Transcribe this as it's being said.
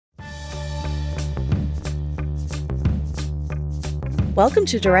Welcome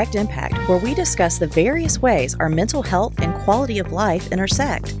to Direct Impact, where we discuss the various ways our mental health and quality of life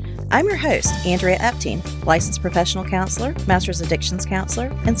intersect. I'm your host, Andrea Epting, licensed professional counselor, master's addictions counselor,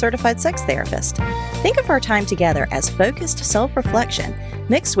 and certified sex therapist. Think of our time together as focused self-reflection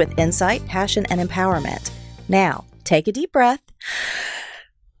mixed with insight, passion, and empowerment. Now, take a deep breath.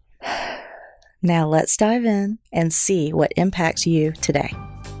 Now let's dive in and see what impacts you today.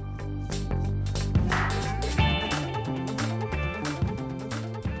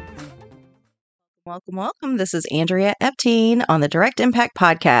 Welcome. This is Andrea Epting on the Direct Impact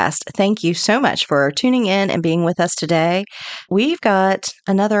Podcast. Thank you so much for tuning in and being with us today. We've got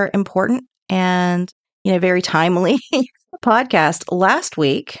another important and, very timely podcast. Last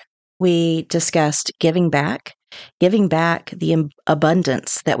week, we discussed giving back the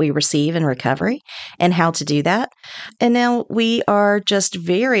abundance that we receive in recovery and how to do that. And now we are just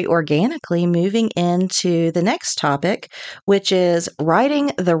very organically moving into the next topic, which is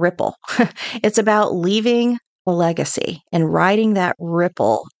riding the ripple. It's about leaving a legacy and riding that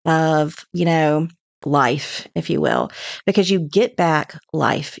ripple of, life, if you will, because you get back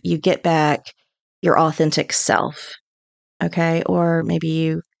life, you get back your authentic self. Okay. Or maybe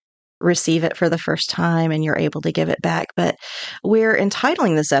you receive it for the first time and you're able to give it back. But we're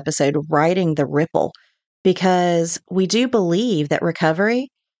entitling this episode Riding the Ripple because we do believe that recovery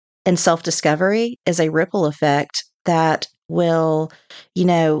and self-discovery is a ripple effect that will,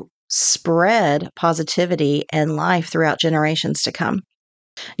 spread positivity and life throughout generations to come.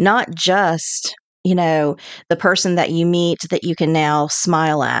 Not just, the person that you meet that you can now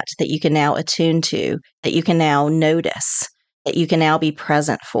smile at, that you can now attune to, that you can now notice, that you can now be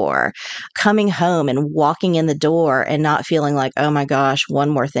present for, coming home and walking in the door and not feeling like, oh my gosh, one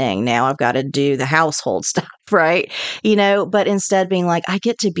more thing. Now I've got to do the household stuff, right? But instead being like, I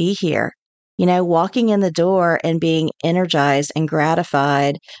get to be here, walking in the door and being energized and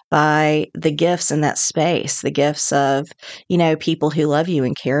gratified by the gifts in that space, the gifts of, people who love you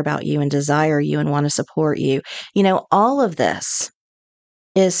and care about you and desire you and want to support you. All of this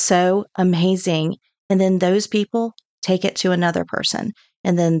is so amazing. And then those people take it to another person,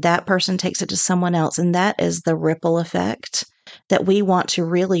 and then that person takes it to someone else. And that is the ripple effect that we want to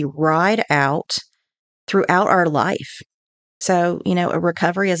really ride out throughout our life. So, a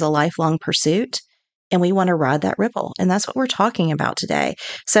recovery is a lifelong pursuit, and we want to ride that ripple. And that's what we're talking about today.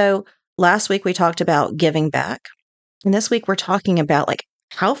 So last week we talked about giving back. And this week we're talking about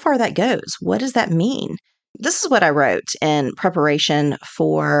how far that goes. What does that mean? This is what I wrote in preparation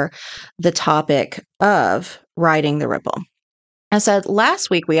for the topic of riding the ripple. I said,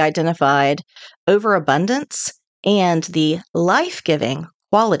 last week we identified overabundance and the life-giving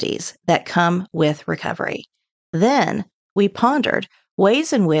qualities that come with recovery. Then we pondered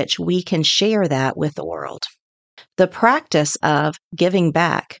ways in which we can share that with the world. The practice of giving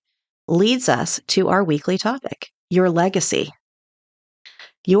back leads us to our weekly topic, your legacy.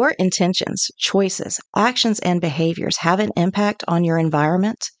 Your intentions, choices, actions, and behaviors have an impact on your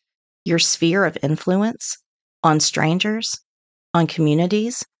environment, your sphere of influence, on strangers, on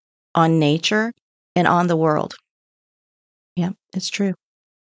communities, on nature, and on the world. Yeah, it's true.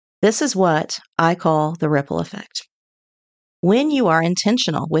 This is what I call the ripple effect. When you are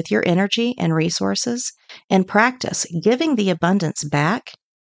intentional with your energy and resources and practice giving the abundance back,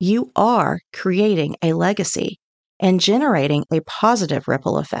 you are creating a legacy and generating a positive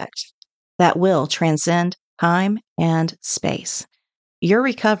ripple effect that will transcend time and space. Your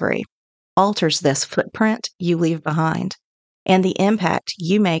recovery alters this footprint you leave behind and the impact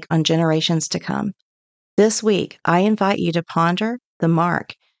you make on generations to come. This week, I invite you to ponder the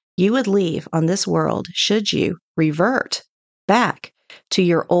mark you would leave on this world should you revert back to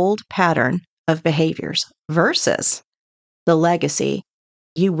your old pattern of behaviors versus the legacy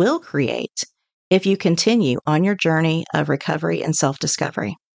you will create if you continue on your journey of recovery and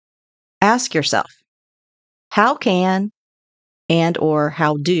self-discovery. Ask yourself, how can and/or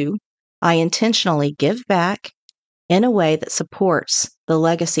how do I intentionally give back in a way that supports the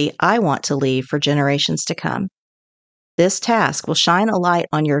legacy I want to leave for generations to come? This task will shine a light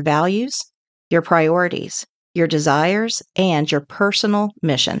on your values, your priorities, your desires, and your personal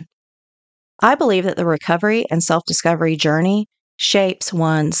mission. I believe that the recovery and self-discovery journey shapes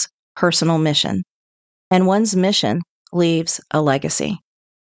one's personal mission, and one's mission leaves a legacy.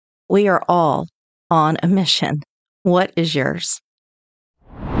 We are all on a mission. What is yours?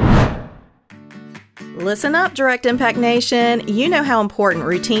 Listen up, Direct Impact Nation. You know how important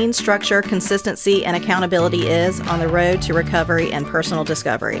routine, structure, consistency, and accountability is on the road to recovery and personal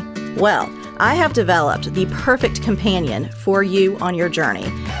discovery. Well, I have developed the perfect companion for you on your journey.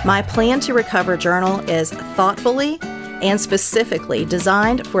 My Plan to Recover journal is thoughtfully and specifically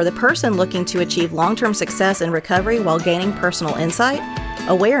designed for the person looking to achieve long-term success in recovery while gaining personal insight,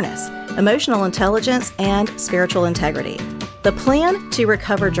 awareness, emotional intelligence, and spiritual integrity. The Plan to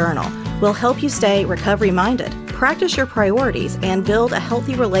Recover Journal will help you stay recovery-minded, practice your priorities, and build a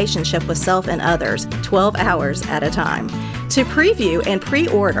healthy relationship with self and others 12 hours at a time. To preview and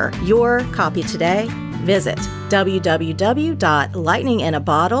pre-order your copy today, visit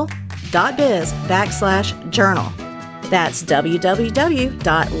www.lightninginabottle.biz/journal. That's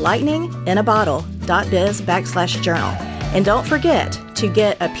www.lightninginabottle.biz/journal. And don't forget to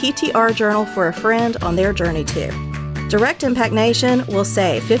get a PTR journal for a friend on their journey too. Direct Impact Nation will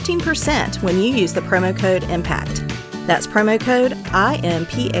save 15% when you use the promo code IMPACT. That's promo code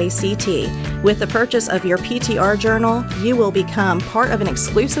IMPACT. With the purchase of your PTR journal, you will become part of an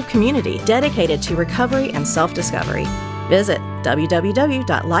exclusive community dedicated to recovery and self-discovery. Visit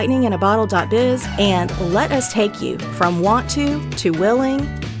www.lightninginabottle.biz and let us take you from want to willing,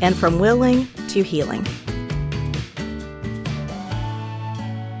 and from willing to healing.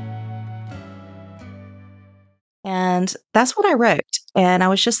 And that's what I wrote. And I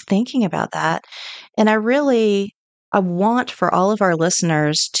was just thinking about that. And I want for all of our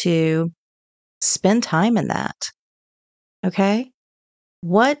listeners to spend time in that. Okay?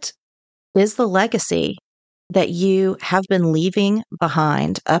 What is the legacy that you have been leaving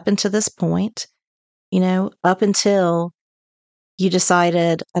behind up until this point? Up until you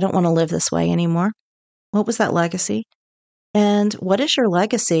decided, I don't want to live this way anymore. What was that legacy? And what is your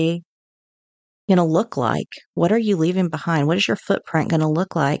legacy going to look like? What are you leaving behind? What is your footprint going to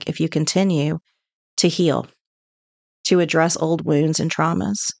look like if you continue to heal, to address old wounds and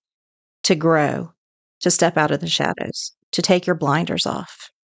traumas, to grow, to step out of the shadows, to take your blinders off?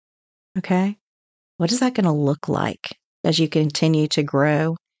 Okay? What is that going to look like as you continue to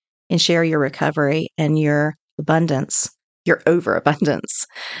grow and share your recovery and your abundance, your overabundance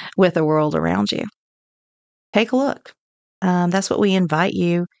with the world around you? Take a look. That's what we invite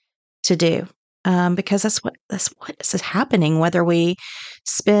you to do. Because that's what is happening, whether we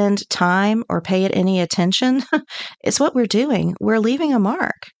spend time or pay it any attention. It's what we're doing. We're leaving a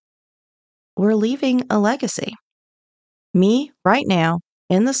mark. We're leaving a legacy. Me, right now,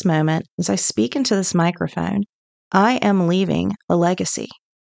 in this moment, as I speak into this microphone, I am leaving a legacy.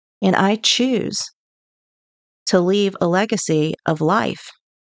 And I choose to leave a legacy of life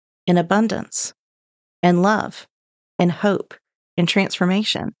and abundance and love and hope and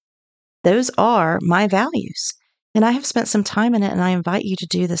transformation. Those are my values. And I have spent some time in it, and I invite you to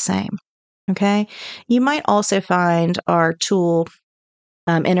do the same. Okay? You might also find our tool,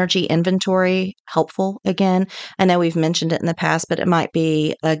 Energy Inventory, helpful. Again, I know we've mentioned it in the past, but it might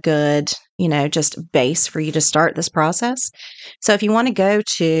be a good, just base for you to start this process. So if you want to go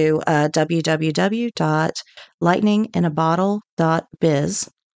to www.lightninginabottle.biz,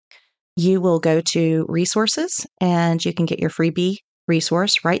 you will go to resources, and you can get your freebie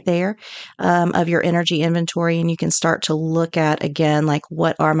resource right there of your energy inventory. And you can start to look at, again, like,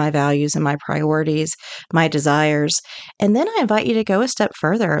 what are my values and my priorities, my desires? And then I invite you to go a step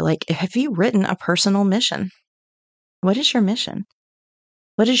further. Like, have you written a personal mission? What is your mission?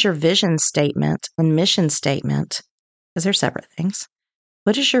 What is your vision statement and mission statement? Because they're separate things.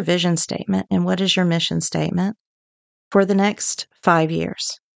 What is your vision statement and what is your mission statement for the next 5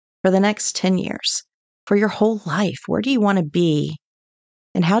 years, for the next 10 years, for your whole life? Where do you want to be?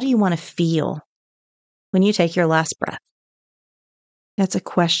 And how do you want to feel when you take your last breath? That's a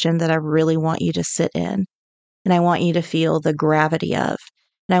question that I really want you to sit in. And I want you to feel the gravity of.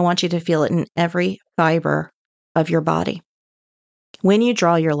 And I want you to feel it in every fiber of your body. When you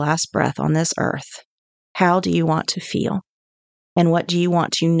draw your last breath on this earth, how do you want to feel? And what do you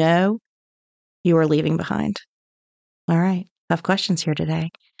want to know you are leaving behind? All right. Tough questions here today.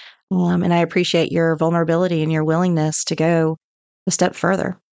 And I appreciate your vulnerability and your willingness to go a step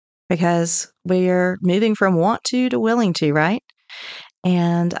further, because we're moving from want to willing to, right?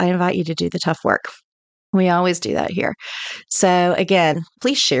 And I invite you to do the tough work. We always do that here. So again,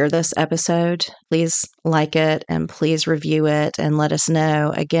 please share this episode. Please like it and please review it and let us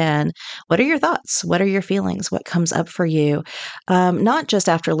know, again, what are your thoughts? What are your feelings? What comes up for you? Not just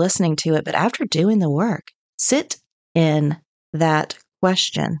after listening to it, but after doing the work. Sit in that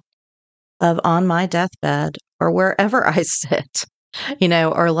question of, on my deathbed or wherever I sit,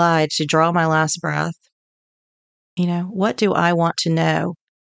 or lie to draw my last breath. What do I want to know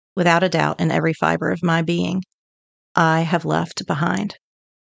without a doubt in every fiber of my being I have left behind?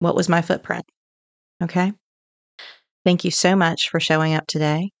 What was my footprint? Okay. Thank you so much for showing up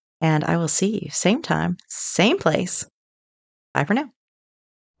today, and I will see you same time, same place. Bye for now.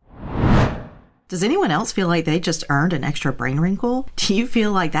 Does anyone else feel like they just earned an extra brain wrinkle? Do you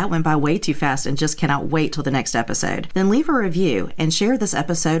feel like that went by way too fast and just cannot wait till the next episode? Then leave a review and share this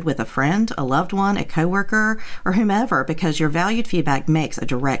episode with a friend, a loved one, a coworker, or whomever, because your valued feedback makes a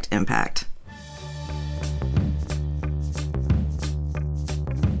direct impact.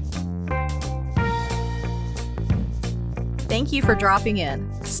 Thank you for dropping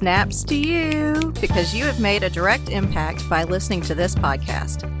in. Snaps to you, because you have made a direct impact by listening to this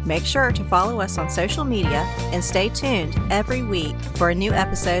podcast. Make sure to follow us on social media and stay tuned every week for a new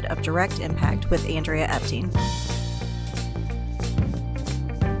episode of Direct Impact with Andrea Epting.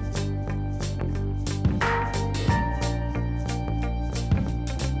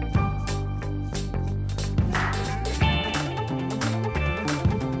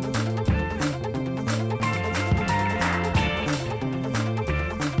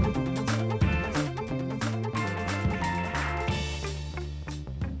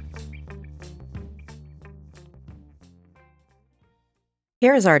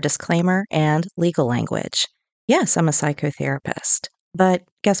 Here is our disclaimer and legal language. Yes, I'm a psychotherapist, but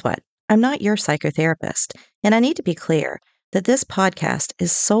guess what? I'm not your psychotherapist, and I need to be clear that this podcast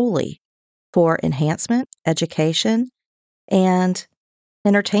is solely for enhancement, education, and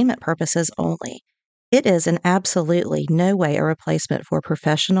entertainment purposes only. It is in absolutely no way a replacement for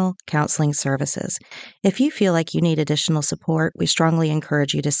professional counseling services. If you feel like you need additional support, we strongly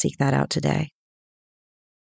encourage you to seek that out today.